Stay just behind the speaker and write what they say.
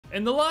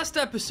In the last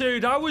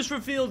episode, I was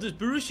revealed as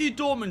Borussia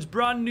Dortmund's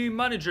brand new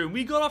manager and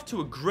we got off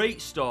to a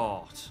great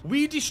start.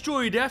 We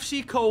destroyed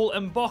FC Köln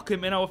and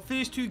Bochum in our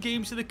first 2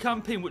 games of the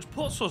campaign, which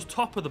puts us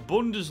top of the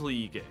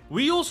Bundesliga.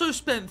 We also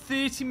spent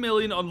 30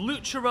 million on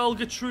Lucharel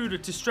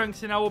Gertrude to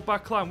strengthen our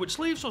backline, which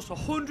leaves us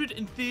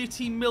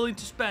 113 million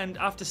to spend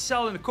after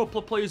selling a couple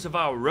of players of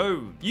our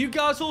own. You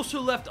guys also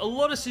left a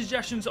lot of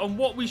suggestions on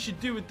what we should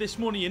do with this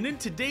money, and in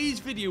today's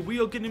video, we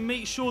are going to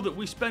make sure that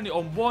we spend it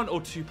on 1 or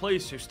 2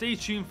 players, so stay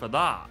tuned for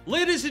that.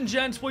 Ladies and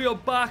gents, we are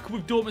back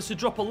with Dortmund, so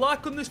drop a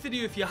like on this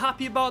video if you're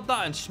happy about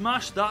that and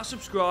smash that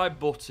subscribe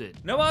button.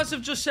 Now, as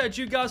I've just said,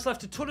 you guys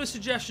left a ton of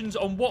suggestions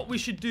on what we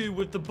should do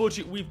with the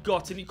budget we've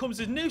got, and it comes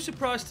as no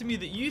surprise to me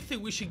that you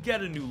think we should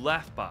get a new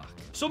left back.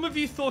 Some of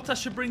you thought I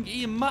should bring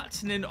Ian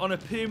Matson in on a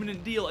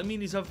permanent deal. I mean,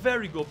 he's a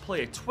very good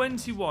player,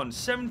 21,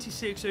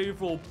 76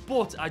 overall,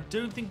 but I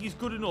don't think he's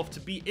good enough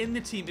to be in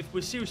the team if we're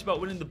serious about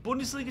winning the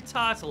Bundesliga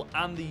title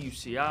and the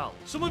UCL.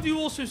 Some of you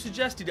also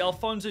suggested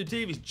Alphonso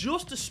Davies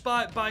just to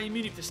spite Bayern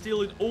Munich for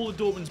stealing all of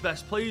Dortmund's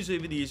best players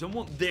over the years, and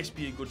won't this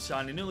be a good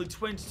signing? Only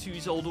 22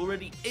 years old,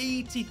 already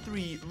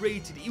 83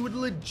 rated. He would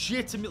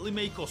legitimately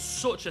make us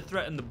such a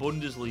threat in the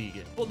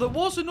Bundesliga. But there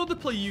was another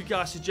player you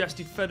guys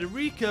suggested,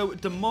 Federico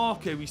Di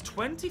Marco. He's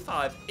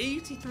 25,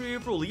 83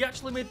 overall. He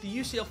actually made the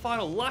UCL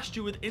final last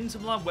year with Inter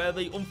Milan, where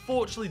they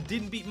unfortunately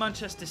didn't beat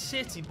Manchester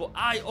City, but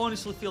I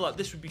honestly feel like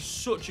this would be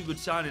such a good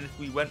signing if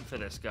we went for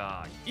this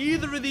guy.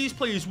 Either of these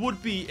players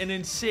would be an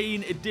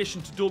insane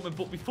addition to Dortmund,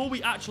 but before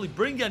we actually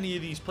bring any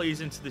of these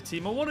players into the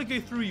team, I want to go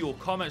through your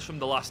comments from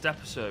the last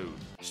episode.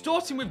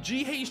 Starting with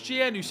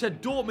GHJN, who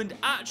said Dortmund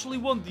actually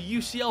won the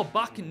UCL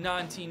back in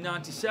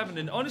 1997,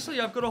 and honestly,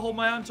 I've got to hold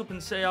my hands up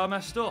and say I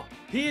messed up.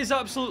 He is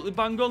absolutely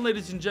bang on,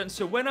 ladies and gents.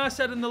 So when I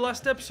said in the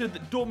last episode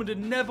that Dortmund had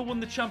never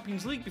won the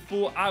Champions League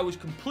before, I was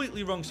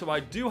completely wrong, so I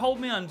do hold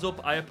my hands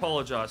up. I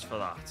apologise for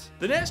that.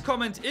 The next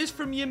comment is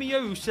from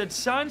Yimio, who said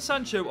sign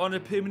Sancho on a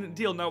permanent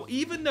deal. Now,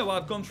 even though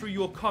I've gone through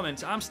your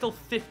comments, I'm still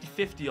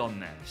 50-50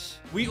 on this.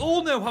 We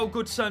all know how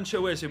good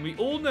Sancho is, and we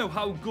all know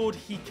how good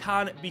he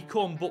can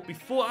become, but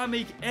before I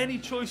make any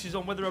choices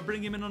on whether I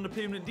bring him in on a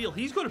permanent deal,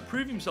 he's got to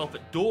prove himself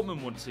at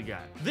Dortmund once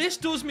again. This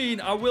does mean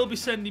I will be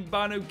sending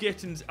Bano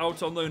Gittins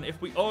out on loan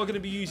if we are going to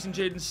be using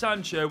Jadon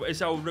Sancho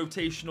as our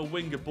rotational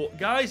winger, but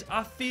guys,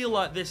 I feel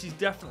like this is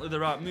definitely the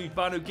right move.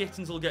 Bano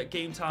Gittins will get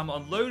game time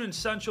on loan and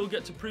Sancho will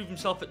get to prove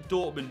himself at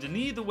Dortmund, and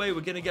either way,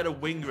 we're going to get a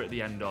winger at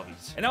the end of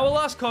it. And our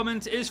last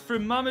comment is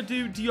from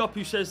Mamadou Diop,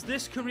 who says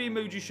this career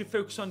mode you should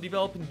focus on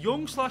developing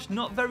young /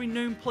 not very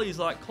known players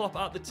like Klopp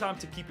at the time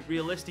to keep it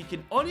realistic,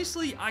 and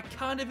honestly, I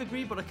kind of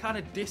agree, but I kind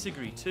of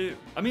disagree too.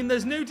 I mean,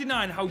 there's no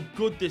denying how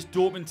good this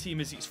Dortmund team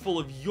is. It's full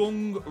of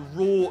young,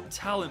 raw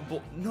talent,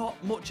 but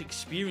not much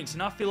experience,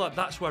 and I feel like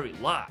that's where it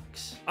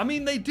lacks. I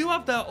mean, they do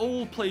have their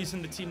old players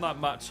in the team like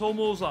Matt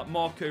Hummels, like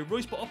Marco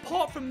Reus, but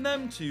apart from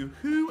them two,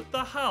 who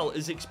the hell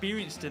is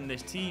experienced in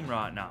this team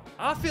right now?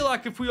 I feel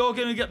like if we are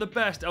going to get the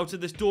best out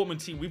of this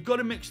Dortmund team, we've got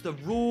to mix the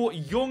raw,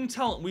 young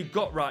talent we've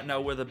got right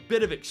now with a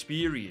bit of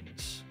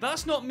experience.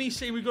 That's not me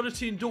saying we've got to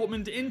turn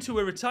Dortmund into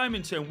a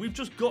retirement home. We've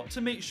just got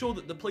to make sure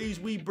that the players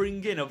we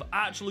bring in have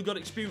actually got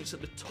experience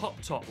at the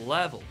top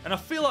level. And I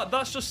feel like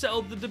that's just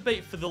settled the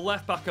debate for the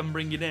left back I'm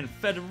bringing in,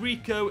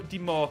 Federico Di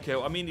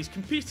Marco. I mean, he's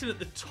competing at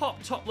the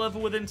top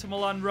level with Inter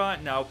Milan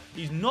right now.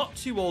 He's not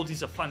too old.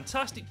 He's a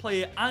fantastic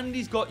player and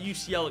he's got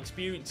UCL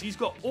experience. He's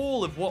got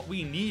all of what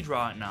we need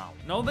right now.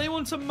 Now, they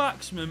want a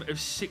maximum of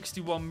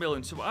 61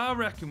 million, so I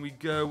reckon we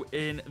go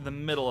in the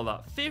middle of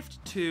that,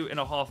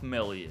 52.5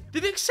 million.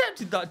 They've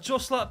accepted that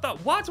just like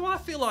that. Why do I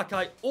feel like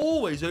I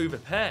always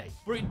overpay?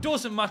 But it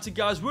doesn't matter,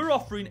 guys. We're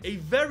offering a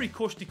very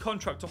cushy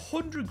contract,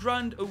 100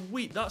 grand a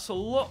week. That's a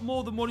lot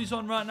more than what he's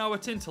on right now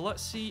at Inter.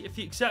 Let's see if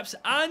he accepts,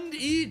 and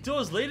he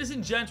does. Ladies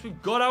and gents,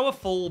 we've got our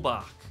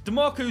fullback.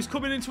 DeMarco's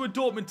coming into a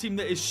Dortmund team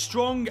that is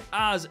strong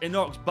as an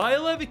ox. Bayer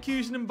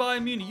Leverkusen and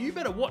Bayern Munich, you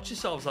better watch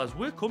yourselves, lads.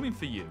 We're coming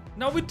for you.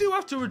 Now, we do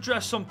have to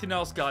address something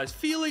else, guys.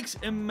 Felix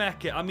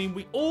Meka. I mean,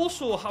 we all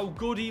saw how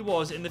good he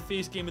was in the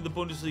first game of the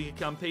Bundesliga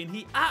campaign.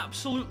 He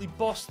absolutely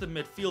bossed the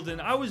midfield,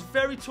 and I was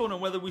very torn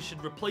on whether we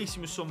should replace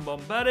him with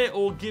someone better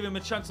or give him a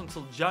chance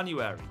until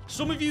January.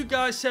 Some of you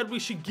guys said we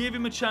should give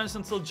him a chance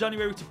until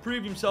January to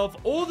prove himself.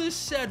 Others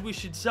said we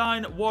should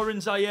sign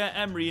Warren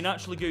Zaire-Emery and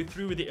actually go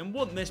through with it, and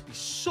wouldn't this be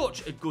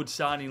such a good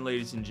signing,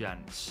 ladies and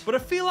gents? But I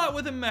feel like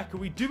with Meka,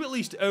 we do at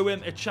least owe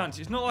him a chance.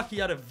 It's not like he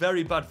had a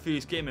very bad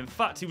first game. In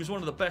fact, he was one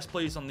of the best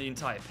players on the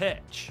entire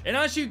pitch. And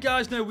as you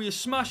guys know, we are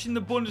smashing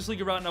the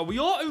Bundesliga right now. We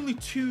are only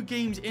 2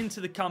 games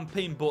into the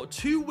campaign, but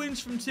 2 wins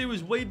from 2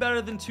 is way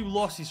better than 2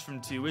 losses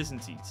from 2,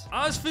 isn't it?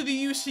 As for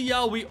the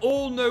UCL, we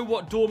all know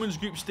what Dortmund's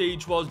group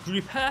stage was.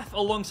 Group F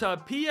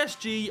alongside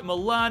PSG,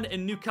 Milan,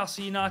 and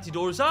Newcastle United,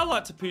 or as I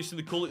like to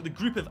personally call it, the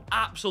group of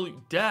absolute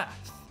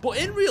death. But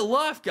in real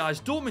life,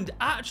 guys, Dortmund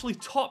actually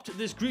topped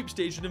this group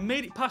stage and have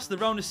made it past the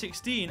round of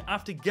 16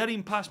 after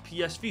getting past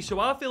PSV.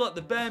 So I feel like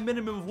the bare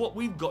minimum of what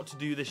we've got to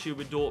do this year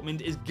with Dortmund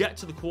is get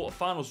to the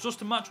quarterfinals just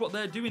to match what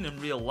they're doing in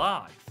real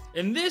life.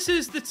 And this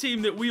is the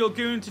team that we are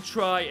going to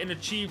try and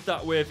achieve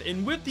that with.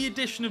 And with the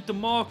addition of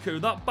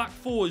DeMarco, that back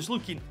four is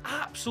looking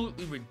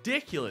absolutely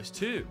ridiculous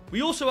too.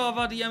 We also have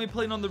Adeyemi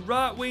playing on the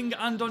right wing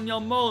and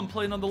Donyell Malen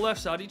playing on the left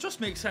side. It just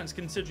makes sense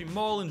considering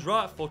Malen's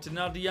right-footed and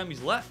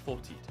Adeyemi's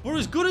left-footed. But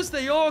as good as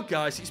they are,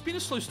 guys, it's been a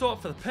slow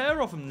start for the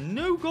pair of them.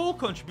 No goal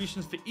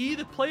contributions for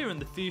either player in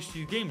the first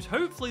few games.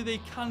 Hopefully they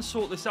can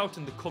sort this out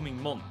in the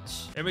coming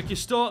months. And we can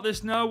start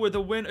this now with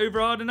a win over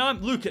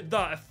Ardenheim. Look at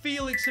that. A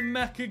Felix and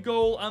Mecca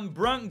goal and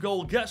Brandt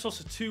goal gets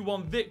us a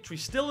 2-1 victory.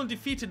 Still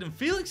undefeated, and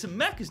Felix and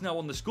Mecca is now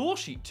on the score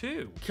sheet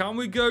too. Can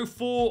we go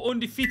for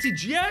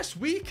undefeated? Yes,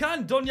 we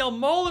can. Donyell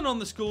Malen on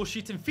the score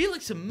sheet and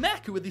Felix and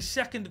Mecca with his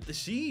second of the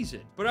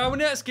season. But our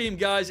next game,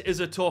 guys, is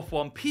a tough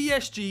one.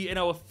 PSG in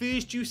our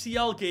first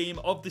UCL game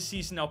of the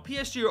season. Now,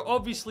 PSG are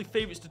obviously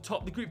favourites to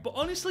top the group, but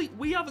honestly,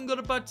 we haven't got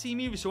a bad team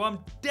either, so I'm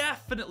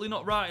definitely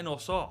not writing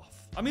us off.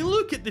 I mean,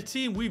 look at the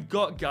team we've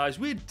got, guys.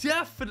 We're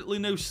definitely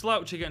no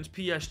slouch against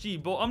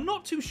PSG, but I'm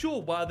not too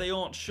sure why they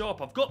aren't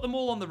sharp. I've got them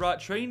all on the right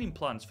training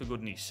plans, for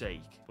goodness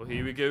sake. But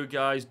here we go,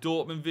 guys.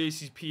 Dortmund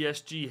versus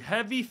PSG.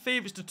 Heavy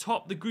favourites to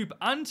top the group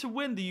and to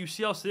win the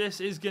UCL, so this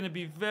is going to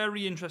be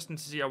very interesting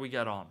to see how we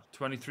get on.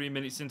 23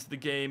 minutes into the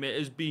game, it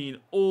has been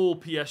all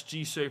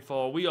PSG so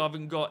far. We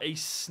haven't got a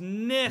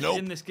sniff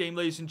in this game,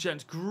 ladies and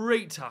gents.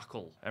 Great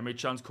tackle. Emre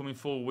Can's coming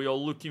forward. We are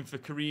looking for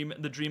Karim,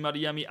 the Dream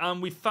Adeyemi,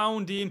 and we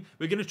found him.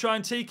 We're going to try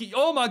and take it.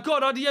 Oh my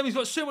god, Adeyemi's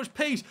got so much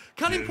pace.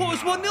 Can he put us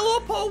 1-0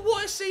 up? Oh,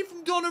 what a save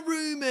from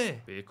Donnarumma.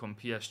 Here come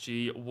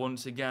PSG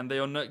once again. They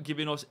are not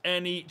giving us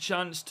any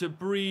chance to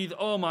breathe.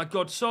 Oh my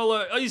god,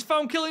 Solo. Oh, he's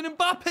found Kylian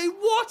Mbappe.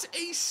 What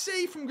a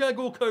save from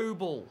Gregor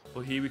Kobel.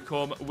 But here we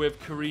come with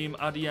Karim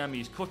Adeyemi.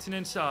 He's cutting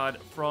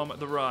inside from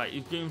the right.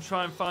 He's going to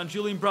try and find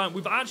Julian Brandt.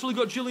 We've actually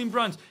got Julian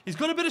Brandt. He's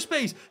got a bit of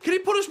space. Can he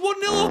put us 1-0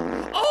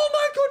 up? Oh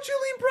my god,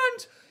 Julian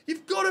Brandt.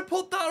 You've got to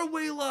put that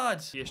away,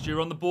 lads. PSG are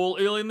on the ball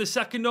early in the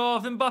second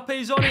half.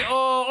 Mbappe's on it.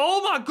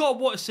 Oh my god,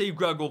 what a save,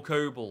 Gregor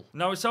Kobel.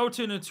 Now it's our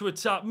turn to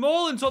attack.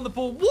 Malen's on the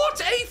ball. What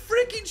a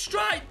freaking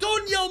strike.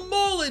 Donyell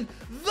Malen.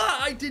 That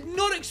I did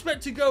not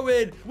expect to go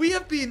in. We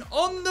have been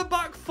on the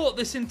back foot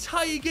this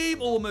entire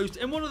game almost.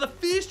 And one of the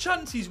first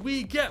chances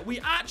we get, we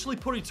actually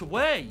put it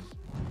away.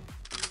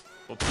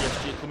 But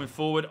PSG coming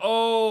forward.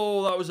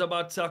 Oh, that was a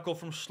bad tackle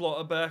from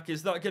Schlotterbeck.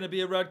 Is that going to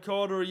be a red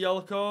card or a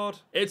yellow card?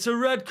 It's a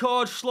red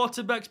card.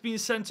 Schlotterbeck's being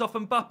sent off.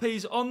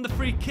 Mbappe's on the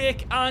free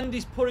kick and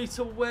he's put it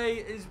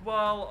away as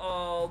well.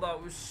 Oh,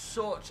 that was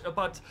such a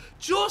bad...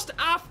 Just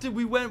after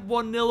we went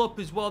 1-0 up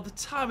as well, the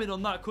timing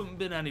on that couldn't have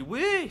been any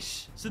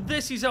worse. So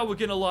this is how we're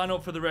going to line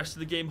up for the rest of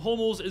the game.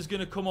 Hummels is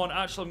going to come on.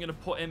 Actually, I'm going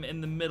to put him in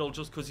the middle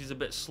just because he's a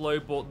bit slow.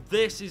 But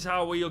this is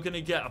how we are going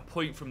to get a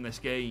point from this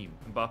game.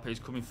 Mbappe's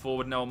coming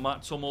forward now.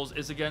 Mats Hummels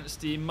is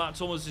against him. Mats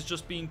Hummels is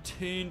just being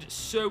turned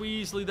so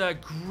easily there.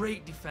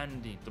 Great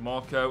defending.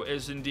 DeMarco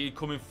is indeed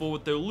coming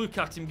forward though. Look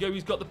at him go.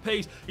 He's got the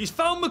pace. He's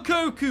found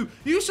Moukoko.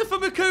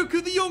 Yusufa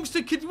Moukoko, the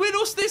youngster, could win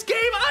us this game,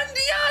 and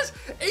he has.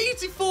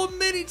 84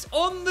 minutes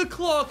on the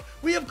clock.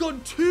 We have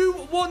gone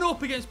 2-1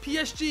 up against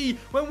PSG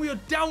when we are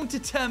down to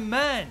 10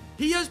 men.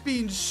 He has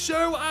been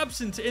so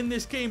absent in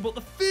this game, but the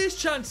first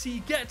chance he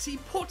gets, he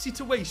puts it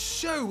away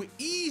so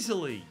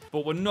easily.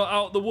 But we're not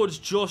out the woods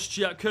just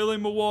yet. Kolo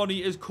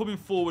Muani is coming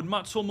forward.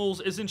 Mats Hummels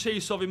is in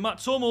chase of him.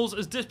 Mats Hummels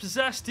has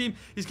dispossessed him.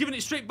 He's giving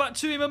it straight back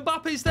to him.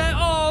 Mbappe's there.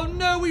 Oh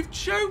no, we've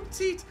choked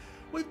it.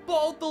 We've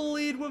bottled the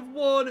lead with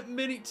 1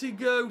 minute to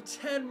go.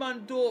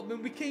 10-man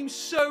Dortmund. We came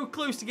so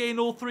close to getting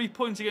all 3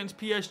 points against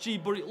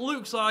PSG, but it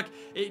looks like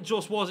it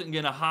just wasn't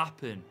going to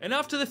happen. And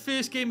after the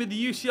first game of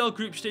the UCL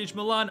group stage,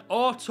 Milan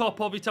are top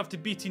of it after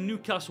beating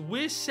Newcastle.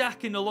 We're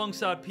second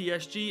alongside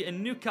PSG,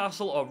 and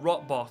Newcastle are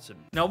rock bottom.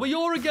 Now, we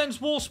are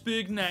against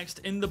Wolfsburg next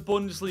in the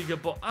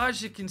Bundesliga, but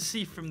as you can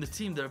see from the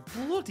team, they're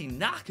bloody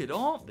knackered,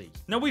 aren't they?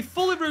 Now, we've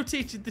fully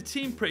rotated the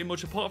team pretty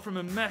much apart from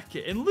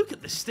Emeka, and look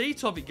at the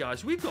state of it,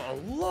 guys. We've got a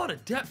lot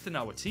of depth in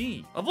our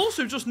team. I've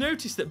also just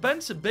noticed that Ben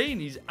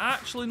Sebaini's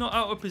actually not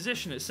out of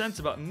position at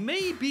centre-back.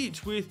 Maybe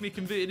it's worth me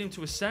converting him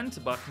to a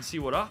centre-back and see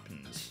what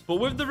happens. But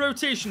with the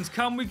rotations,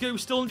 can we go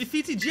still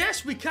undefeated?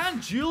 Yes, we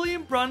can.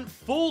 Julian Brandt,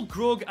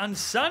 Fulkrug, and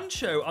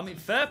Sancho. I mean,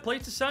 fair play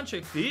to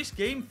Sancho. First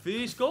game,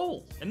 first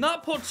goal. And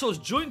that puts us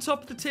joint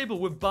top of the table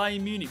with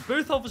Bayern Munich.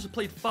 Both of us have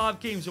played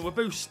 5 games and we're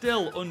both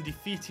still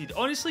undefeated.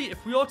 Honestly,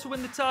 if we are to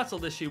win the title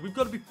this year, we've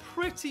got to be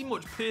pretty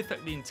much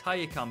perfect the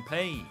entire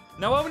campaign.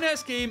 Now, our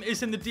next game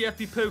is in the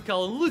DFB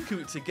Pokal, and look who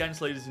it's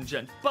against, ladies and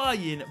gents.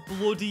 Bayern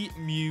bloody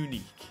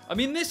Munich. I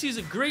mean, this is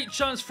a great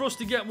chance for us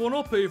to get one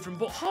up over him,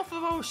 but half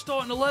of our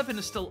starting 11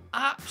 is still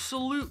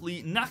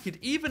absolutely knackered,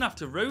 even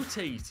after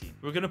rotating.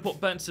 We're going to put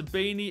Ben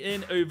Sebaini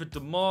in over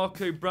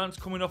DeMarco. Brandt's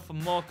coming off for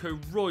Marco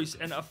Reus,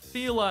 and I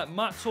feel like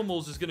Mats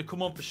Hummels is going to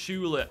come on for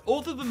Schüller.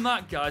 Other than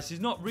that, guys,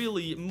 there's not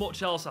really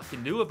much else I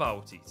can do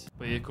about it.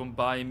 But here come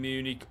Bayern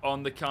Munich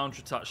on the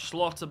counter-attack.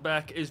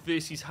 Schlotterbeck is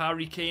versus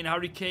Harry Kane.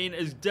 Harry Kane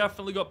is dead.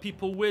 definitely got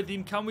people with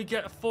him. Can we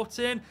get a foot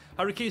in?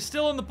 Harry Kane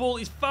still on the ball.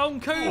 He's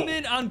found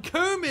Coman, and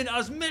Coman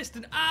has missed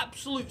an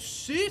absolute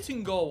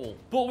certain goal.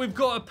 But we've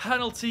got a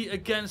penalty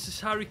against us.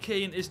 Harry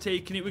Kane is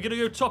taking it. We're going to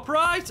go top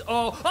right.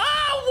 Oh,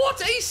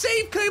 what a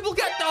save Coman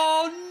get.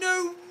 Oh,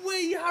 no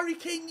way, Harry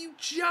Kane, you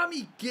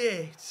jammy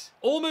git.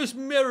 Almost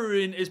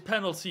mirroring his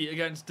penalty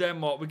against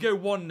Denmark. We go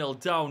 1-0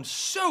 down.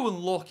 So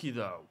unlucky,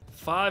 though.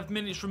 5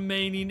 minutes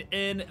remaining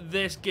in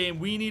this game.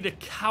 We need a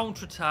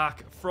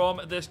counter-attack from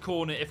this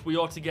corner if we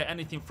are to get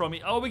anything from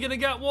it. Are we going to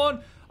get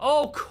one?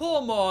 Oh,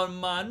 come on,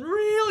 man.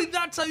 Really?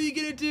 That's how you're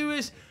going to do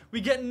this? We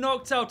get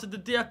knocked out of the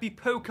DFB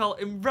Pokal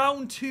in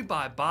round 2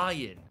 by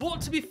Bayern. But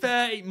to be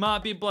fair, it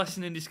might be a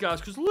blessing in disguise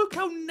because look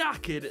how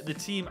knackered the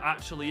team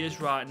actually is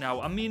right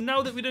now. I mean,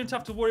 now that we don't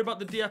have to worry about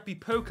the DFB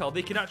Pokal,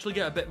 they can actually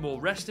get a bit more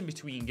rest in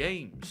between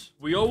games.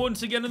 We are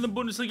once again in the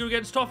Bundesliga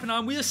against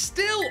Tottenham. We are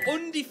still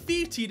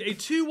undefeated. A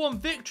 2-1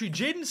 victory.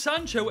 Jadon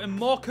Sancho and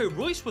Marco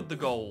Reus with the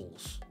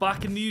goals.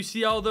 Back in the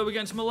UCL, though,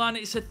 against Milan,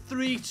 it's a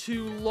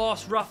 3-2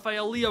 loss.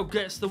 Rafael Leo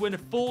gets the winner.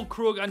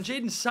 Fulkrug and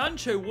Jadon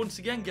Sancho once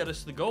again get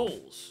us the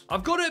goals.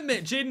 I've got to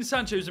admit, Jadon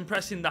Sancho is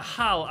impressing the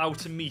hell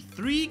out of me.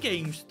 3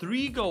 games,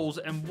 3 goals,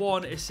 and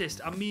 1 assist.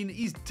 I mean,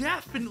 he's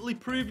definitely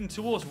proven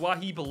to us why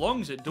he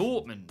belongs at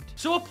Dortmund.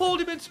 So I pulled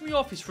him into my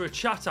office for a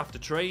chat after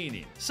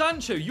training.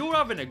 Sancho, you're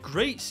having a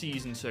great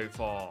season so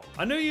far.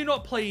 I know you're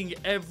not playing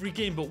every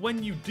game, but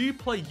when you do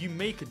play, you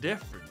make a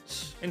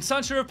difference. And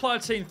Sancho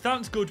replied saying,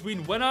 thanks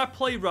Goodwin, when I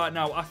play right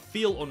now, I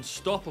feel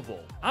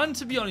unstoppable. And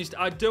to be honest,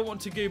 I don't want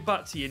to go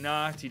back to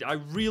United. I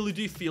really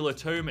do feel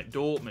at home at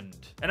Dortmund.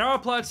 And I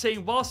replied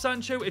saying, well,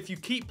 Sancho, if you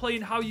keep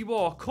playing how you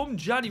are, come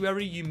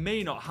January, you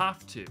may not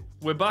have to.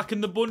 We're back in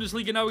the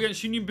Bundesliga now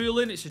against Union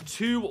Berlin. It's a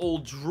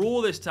 2-2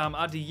 draw this time.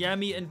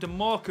 Adeyemi and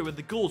DeMarco with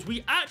the goals.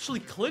 We actually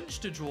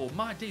clinched a draw.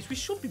 My days, we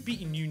should be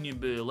beating Union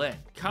Berlin.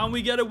 Can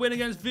we get a win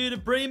against Werder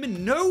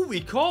Bremen? No,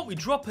 we can't. We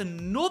drop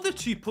another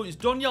 2 points.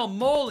 Daniel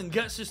Marlin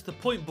gets us the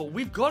point, but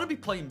we've got to be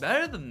playing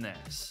better than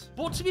this.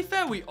 But to be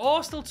fair, we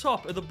are still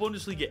top of the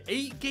Bundesliga.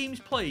 8 games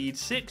played,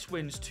 6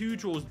 wins, 2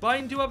 draws.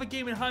 Bayern do have a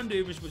game in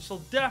handovers, which they'll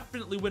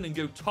definitely win and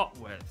go top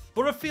with.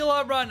 But I feel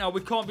like right now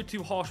we can't be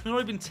too harsh. We're not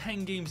even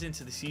 10 games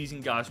into the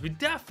season, guys. We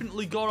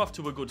definitely got off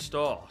to a good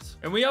start.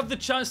 And we have the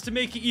chance to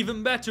make it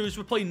even better as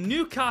we're playing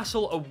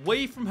Newcastle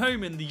away from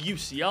home in the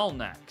UCL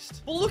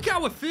next. But look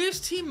at our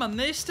first team, man.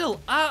 They're still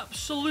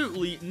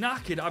absolutely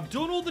knackered. I've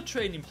done all the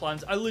training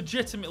plans. I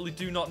legitimately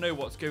do not know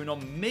what's going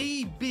on.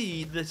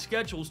 Maybe the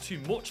schedule's too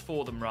much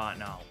for them right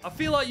now. I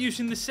feel like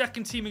using the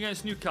second team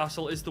against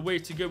Newcastle is the way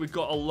to go. We've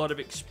got a lot of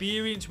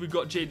experience. We've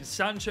got Jadon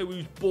Sancho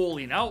who's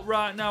balling out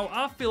right now.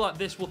 I feel like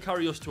this will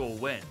carry us to a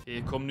win.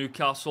 Here come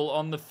Newcastle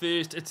on the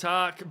first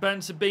attack. Ben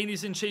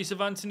Sabini's in chase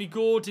of Anthony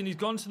Gordon. He's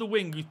gone to the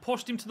wing. We've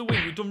pushed him to the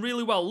wing. We've done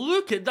really well.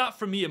 Look at that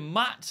from Ian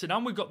Matson.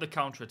 And we've got the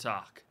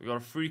counter-attack. We've got a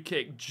free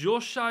kick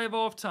just shy of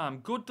half time.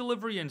 Good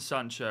delivery in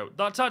Sancho.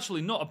 That's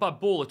actually not a bad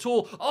ball at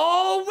all.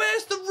 Oh,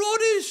 where's the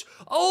runners?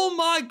 Oh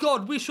my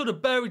God, we should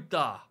have buried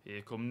that.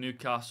 Here come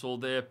Newcastle.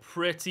 They're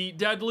pretty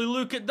deadly.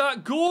 Look at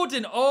that.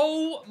 Gordon.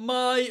 Oh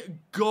my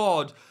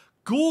God.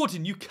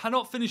 Gordon, you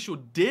cannot finish your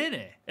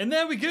dinner. And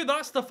there we go.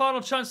 That's the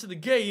final chance of the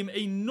game.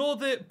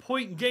 Another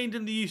point gained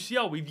in the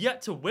UCL. We've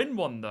yet to win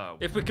one, though.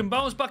 If we can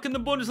bounce back in the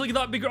Bundesliga,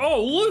 that'd be great.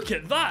 Oh, look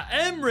at that.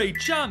 Emre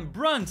Can,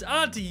 Brandt,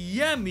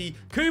 Adeyemi.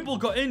 Kobel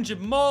got injured.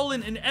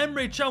 Marlin and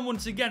Emre Can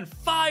once again.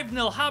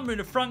 5-0 hammering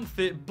to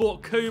Frankfurt,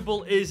 but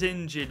Kobel is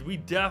injured. We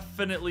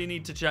definitely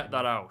need to check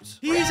that out.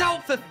 He's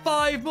out for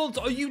 5 months.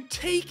 Are you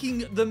taking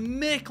the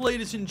mick,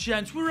 ladies and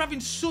gents? We're having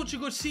such a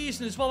good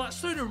season as well. That's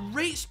throwing a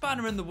rate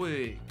spanner in the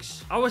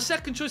works. Our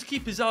second choice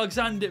keeper is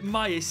Alexander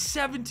Meyer.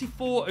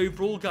 74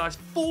 overall, guys.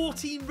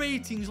 14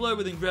 ratings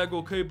lower than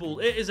Gregor Kobel.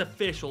 It is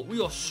official.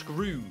 We are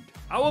screwed.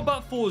 Our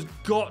back four's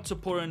got to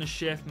put in a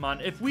shift,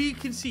 man. If we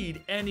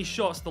concede any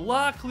shots, the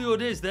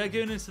likelihood is they're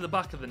going into the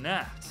back of the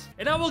net.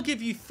 And I will give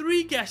you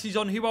 3 guesses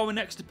on who our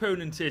next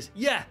opponent is.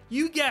 Yeah,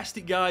 you guessed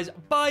it, guys.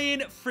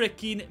 Bayern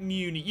freaking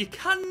Munich. You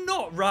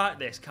cannot write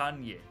this,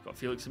 can you? Got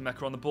Felix and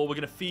Mecca on the ball. We're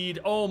going to feed.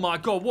 Oh my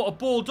God, what a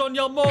ball.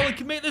 Daniel Marlin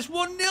can make this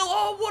 1-0.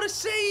 Oh, what a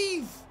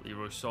save.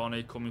 Leroy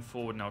Sané coming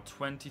forward now.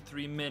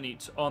 23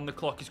 minutes on the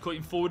clock. He's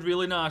cutting forward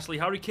really nicely.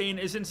 Harry Kane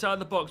is inside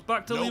the box.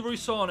 Back to Leroy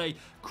Sané.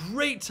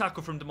 Great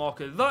tackle from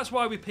DeMarco. That's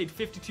why we paid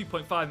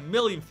 52.5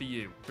 million for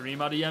you. Karim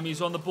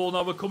Adeyemi's on the ball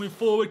now. We're coming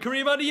forward.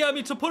 Karim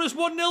Adeyemi to put us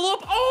 1-0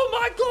 up. Oh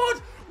my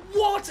God.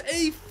 What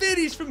a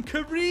finish from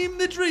Karim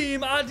the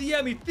Dream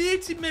Adeyemi.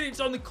 30 minutes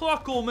on the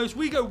clock almost.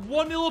 We go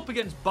 1-0 up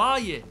against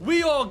Bayern.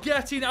 We are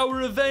getting our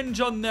revenge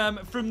on them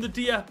from the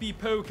DFB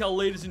Pokal,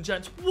 ladies and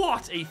gents.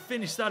 What a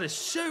finish. That is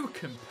so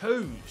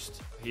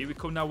composed. Here we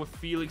come now with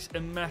Felix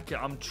and Mecca.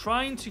 I'm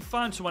trying to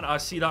find someone. I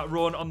see that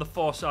run on the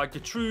far side.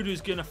 Gertrude's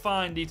going to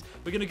find it.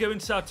 We're going to go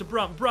inside to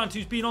Brandt. Brandt,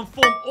 who's been on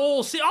form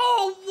all season.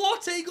 Oh,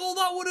 what a goal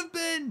that would have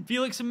been.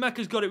 Felix and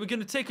Mecca's got it. We're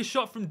going to take a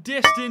shot from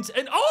distance.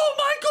 And oh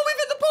my God, we've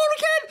hit the bar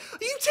again.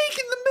 Are you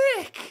taking the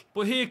mick?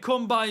 But here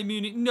come Bayern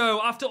Munich.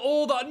 No, after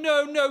all that.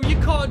 No, you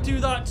can't do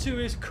that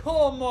to us.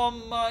 Come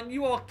on, man.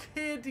 You are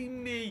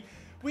kidding me.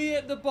 We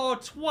hit the bar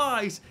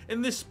twice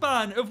in the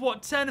span of,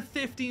 what, 10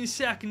 15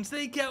 seconds.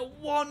 They get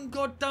one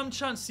goddamn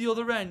chance the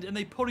other end, and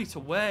they put it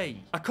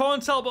away. I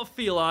can't help but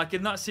feel like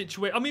in that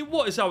situation, I mean,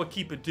 what is our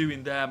keeper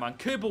doing there, man?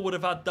 Kerbal would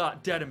have had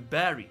that dead and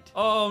buried.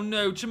 Oh,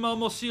 no. Jamal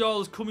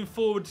Musiala is coming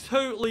forward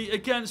totally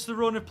against the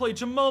run of play.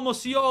 Jamal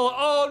Musiala.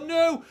 Oh,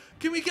 no.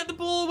 Can we get the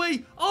ball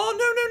away? Oh,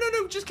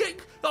 no. Just get...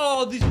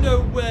 Oh, there's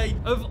no way.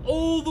 Of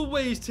all the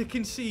ways to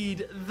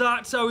concede,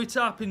 that's how it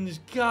happens.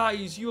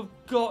 Guys, you've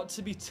got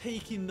to be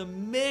taking the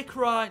mick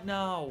right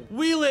now.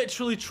 We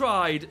literally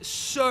tried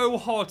so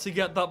hard to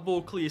get that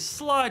ball clear.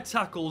 Slide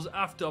tackles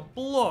after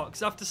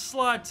blocks after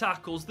slide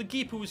tackles. The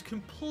keeper was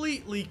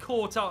completely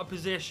caught out of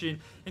position,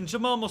 and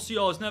Jamal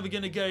Musiala is never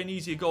going to get an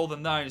easier goal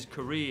than that in his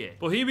career.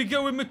 But here we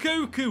go with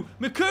Moukoko.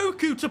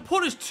 Moukoko to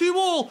put us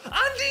 2-2.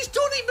 And he's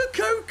done it,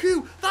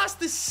 Moukoko. That's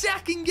the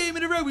second game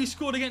in a row he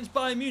scored against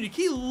Bayern Munich.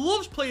 He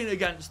loves playing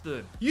against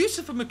them.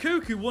 Yusufa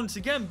Moukoko once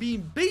again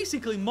being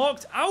basically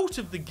marked out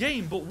of the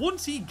game, but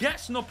once he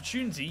gets an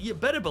opportunity, you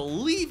better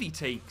believe he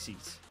takes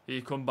it.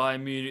 Here come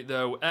Bayern Munich,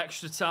 though.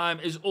 Extra time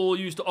is all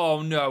used.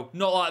 Oh, no.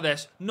 Not like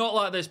this. Not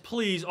like this,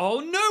 please. Oh,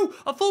 no.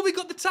 I thought we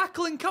got the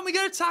tackling. Can we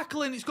get a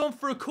tackling? It's gone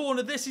for a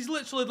corner. This is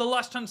literally the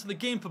last chance of the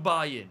game for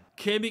Bayern.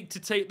 Kimmich to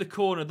take the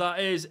corner. That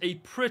is a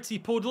pretty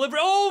poor delivery.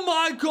 Oh,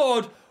 my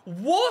God.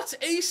 What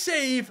a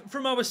save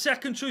from our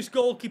second choice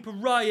goalkeeper,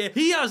 Raya.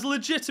 He has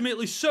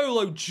legitimately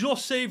solo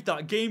just saved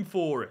that game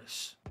for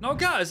us. Now,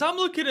 guys, I'm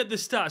looking at the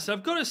stats.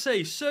 I've got to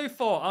say, so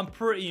far, I'm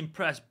pretty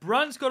impressed.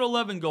 Brandt's got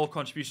 11 goal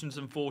contributions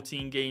in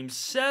 14 games,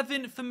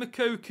 7 for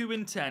Moukoko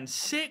in 10,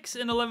 6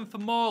 and 11 for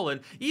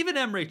Marlon. Even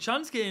Emre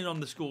Can's getting on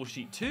the score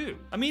sheet too.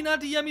 I mean,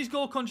 Adeyemi's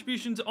goal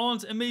contributions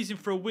aren't amazing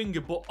for a winger,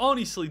 but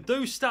honestly,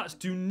 those stats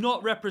do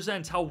not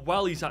represent how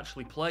well he's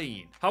actually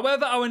playing.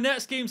 However, our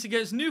next game's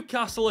against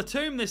Newcastle at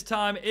home this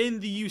time in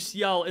the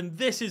UCL, and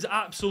this is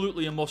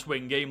absolutely a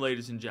must-win game,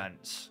 ladies and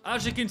gents.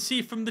 As you can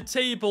see from the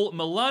table,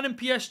 Milan and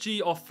PSG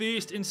are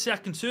first and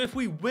second, so if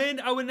we win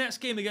our next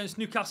game against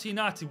Newcastle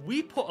United,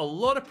 we put a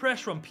lot of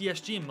pressure on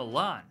PSG and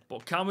Milan.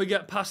 But can we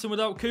get past them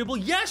without Kerbal?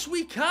 Yes,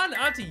 we can.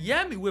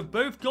 Adeyemi with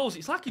both goals.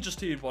 It's like he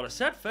just heard what I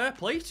said. Fair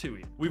play to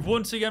him. We've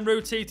once again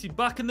rotated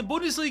back in the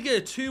Bundesliga.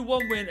 A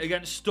 2-1 win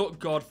against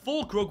Stuttgart.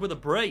 Füllkrug with a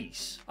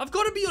brace. I've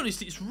got to be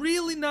honest, it's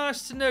really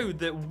nice to know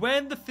that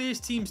when the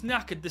first team's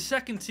knackered, the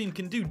second team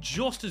can do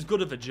just as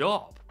good of a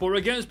job. But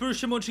against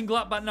Borussia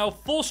Mönchengladbach now,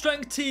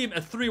 full-strength team,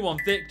 a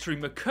 3-1 victory.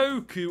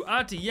 Moukoko,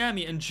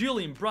 Adeyemi, and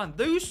Julian Brandt.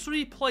 Those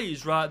three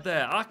players right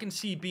there, I can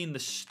see being the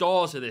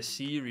stars of this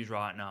series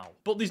right now.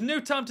 But there's no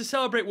time to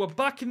celebrate. We're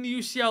back in the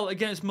UCL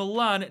against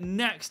Milan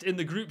next in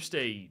the group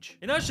stage.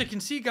 And as you can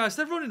see, guys,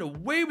 they're running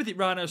away with it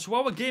right now, so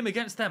our game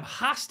against them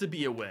has to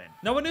be a win.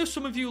 Now, I know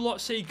some of you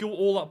lot say go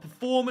all-out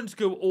performance,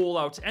 go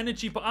all-out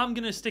energy, but I'm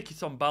going to stick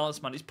it on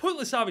balance, man. It's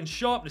pointless having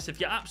sharpness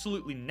if you're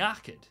absolutely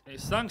knackered.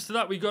 It's thanks to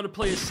that we got to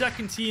play a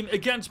second team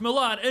against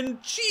Milan,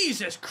 and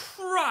Jesus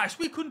Christ,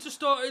 we couldn't have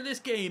started this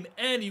game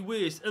any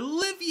worse.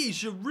 Olivier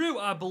Giroud,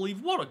 I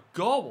believe. What a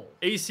goal.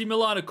 AC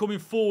Milan are coming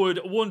forward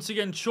once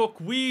again. Chuck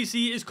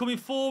Wheezy is coming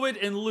forward,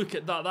 and look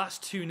at that. That's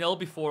 2-0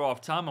 before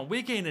half-time, and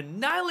we're getting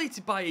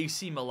annihilated by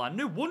AC Milan.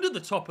 No wonder the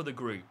top of the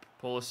group.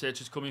 Pulisic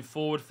is coming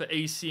forward for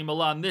AC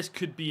Milan. This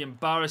could be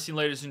embarrassing,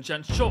 ladies and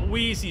gents. Chuck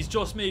Wheezy's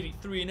just made it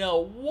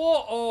 3-0.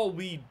 What are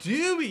we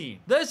doing?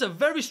 There's a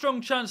very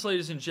strong chance,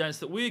 ladies and gents,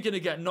 that we're going to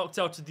get knocked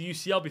out of the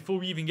UCL before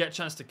we even get a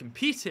chance to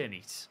compete in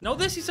it. Now,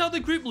 this is how the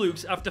group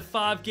looks after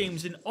 5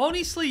 games, and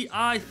honestly,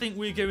 I think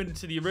we're going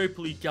into the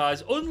Europa League,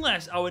 guys,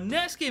 unless our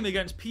next game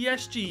against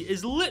PSG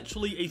is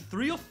literally a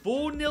 3 or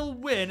 4-0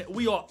 win.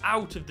 We are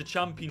out of the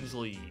Champions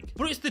League.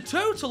 But it's the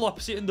total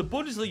opposite in the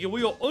Bundesliga.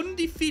 We are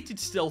undefeated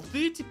still,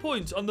 30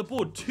 points on the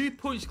board, 2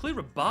 points clear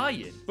of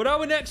Bayern. But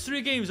our next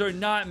 3 games are a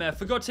nightmare.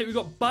 For God's sake, we've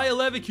got Bayer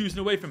Leverkusen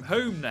away from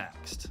home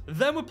next.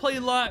 Then we're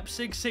playing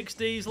Leipzig 6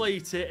 days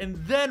later, and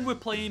then we're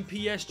playing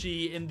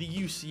PSG in the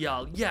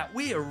UCL. Yeah,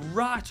 we are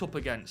right up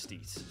against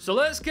it. So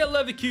let's get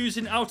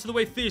Leverkusen out of the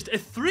way first. A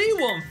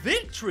 3-1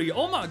 victory.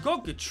 Oh my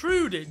God,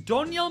 Gertrude,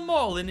 Daniel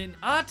Marlin, and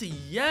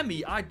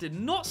Adeyemi. I did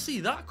not see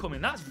that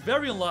coming. That's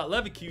very unlike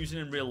Leverkusen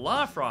in real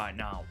life right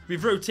now.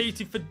 We've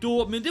rotated for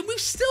Dortmund, and we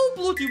still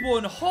bloody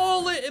won.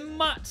 Harlot and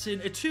Matson,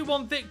 a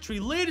 2-1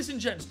 victory. Ladies and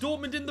gents,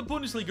 Dortmund in the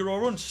Bundesliga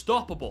are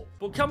unstoppable.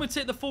 But can we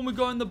take the form we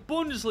got in the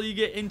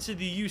Bundesliga into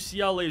the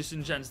UCL, ladies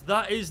and gents?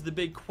 That is the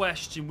big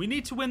question. We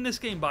need to win this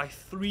game by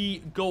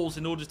 3 goals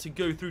in order to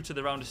go through to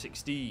the round of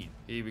 16.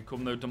 Here we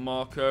come, though.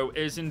 DeMarco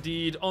is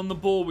indeed on the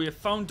ball. We have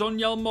found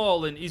Daniel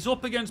Marlin. He's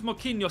up against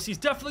Marquinhos. He's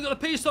definitely got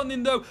the pace on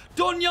him, though.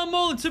 Daniel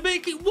Marlin to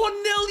make it 1-0.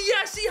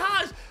 Yes, he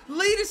has.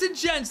 Ladies and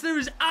gents, there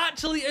is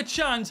actually a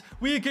chance and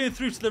we are going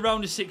through to the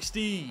round of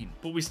 16.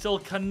 But we still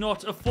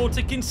cannot afford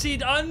to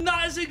concede, and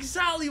that is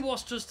exactly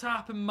what's just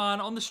happened,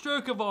 man. On the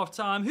stroke of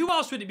half-time, who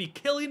else would it be?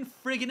 Kylian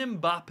friggin'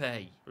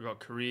 Mbappe. We've got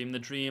Kareem the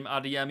Dream,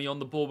 Adeyemi on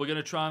the ball. We're going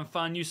to try and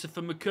find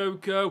Yusufa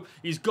Moukoko.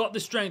 He's got the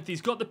strength,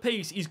 he's got the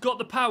pace, he's got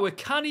the power.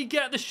 Can he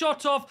get the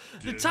shot off?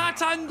 The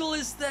tight angle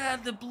is there.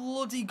 The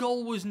bloody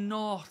goal was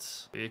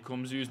not. Here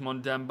comes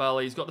Ousmane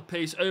Dembele. He's got the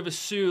pace over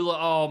Sula.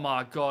 Oh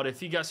my god, if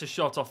he gets a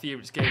shot off here,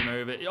 it's game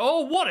over.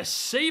 Oh, what a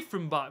save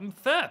from Batman.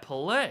 Fair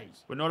play.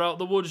 We're not out of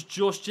the woods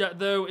just yet,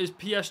 though. Is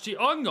PSG...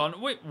 Oh, hang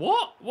on. Wait,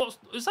 what?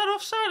 Is that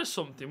offside or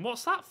something?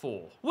 What's that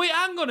for? Wait,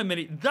 hang on a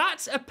minute.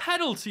 That's a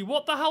penalty.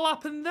 What the hell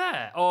happened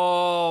there?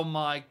 Oh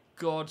my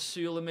god,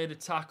 Sula made a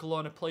tackle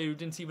on a player who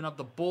didn't even have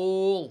the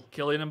ball.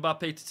 Kylian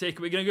Mbappe to take it.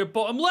 We're going to go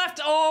bottom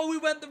left. Oh, we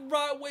went the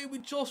right way. We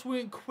just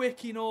weren't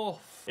quick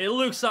enough. It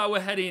looks like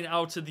we're heading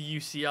out of the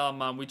UCL,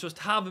 man. We just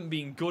haven't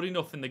been good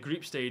enough in the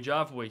group stage,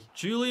 have we?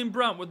 Julian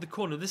Brandt with the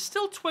corner. There's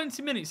still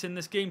 20 minutes in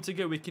this game to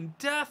go. We can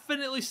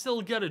definitely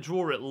still get a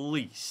draw at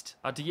least.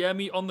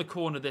 Adeyemi on the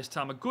corner this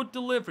time. A good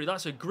delivery.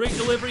 That's a great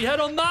delivery.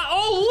 Head on that.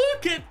 Oh,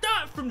 look at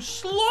that from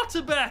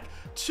Schlotterbeck.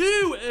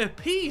 2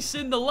 apiece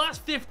in the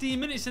last 15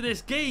 minutes of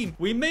this game.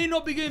 We may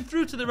not be going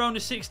through to the round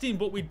of 16,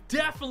 but we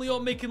definitely are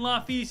making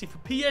life easy for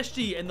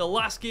PSG in the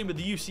last game of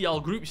the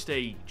UCL group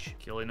stage.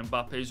 Kylian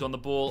Mbappe's on the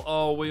ball.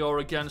 Oh, we are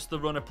against the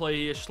runner play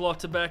here.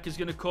 Schlotterbeck is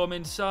going to come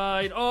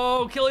inside.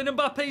 Oh, Kylian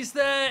Mbappe's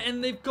there,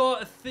 and they've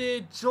got a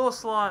third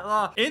just like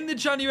that. In the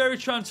January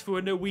transfer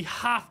window, we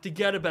have to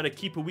get a better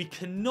keeper. We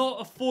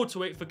cannot afford to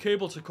wait for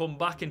Koble to come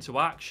back into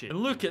action.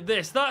 And look at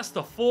this. That's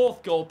the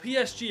 4th goal.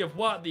 PSG have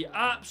wiped the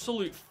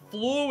absolute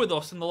floor with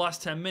us in the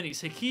last 10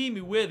 minutes.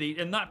 Hakimi with it,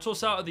 and that's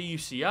us out of the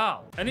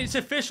UCL. And it's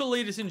official,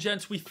 ladies and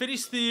gents. We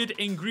finished 3rd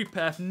in Group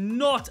F.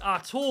 Not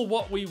at all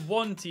what we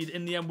wanted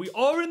in the end. We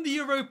are in the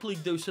Europa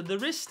League, though, so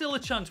there is still a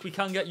chance we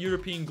can get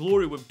European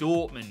glory with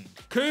Dortmund.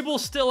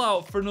 Kobel's still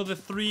out for another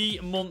 3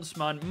 months,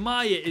 man.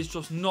 Maya is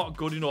just not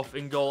good enough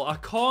in goal. I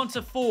can't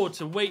afford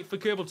to wait for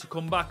Kobel to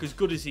come back as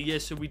good as he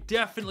is, so we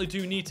definitely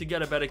do need to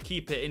get a better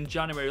keeper in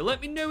January.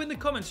 Let me know in the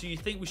comments who you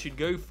think we should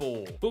go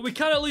for. But we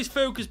can at least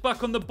focus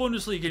back on the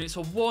Bundesliga. It's a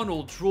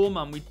 1-1 draw,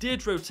 man. We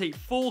did rotate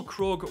full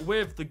Krug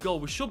with the goal.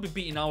 We should be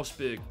beating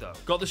Augsburg, though.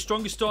 Got the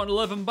strongest starting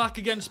 11 back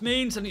against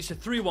Mainz, and it's a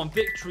 3-1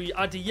 victory.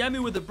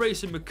 Adeyemi with a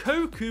brace and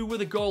Moukoko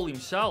with a goal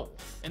himself.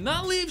 And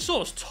that leaves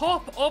us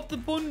top of the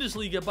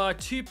Bundesliga by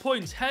 2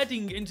 points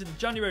heading into the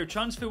January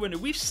transfer window.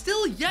 We've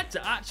still yet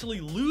to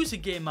actually lose a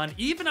game, man,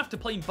 even after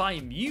playing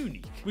Bayern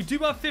Munich. We do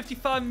have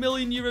 55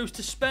 million euros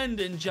to spend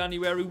in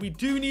January. We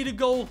do need a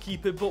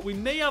goalkeeper, but we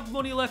may have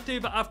money left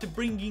over after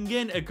bringing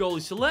in a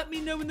goalie. So let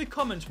me know in the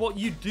comments what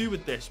you do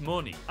with this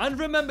money. And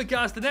remember,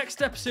 guys, the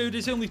next episode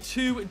is only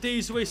 2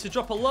 days away, so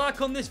drop a like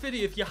on this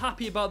video if you're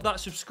happy about that.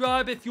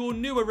 Subscribe if you're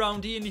new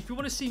around here, and if you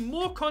want to see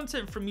more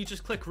content from me,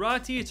 just click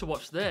right here to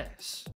watch this.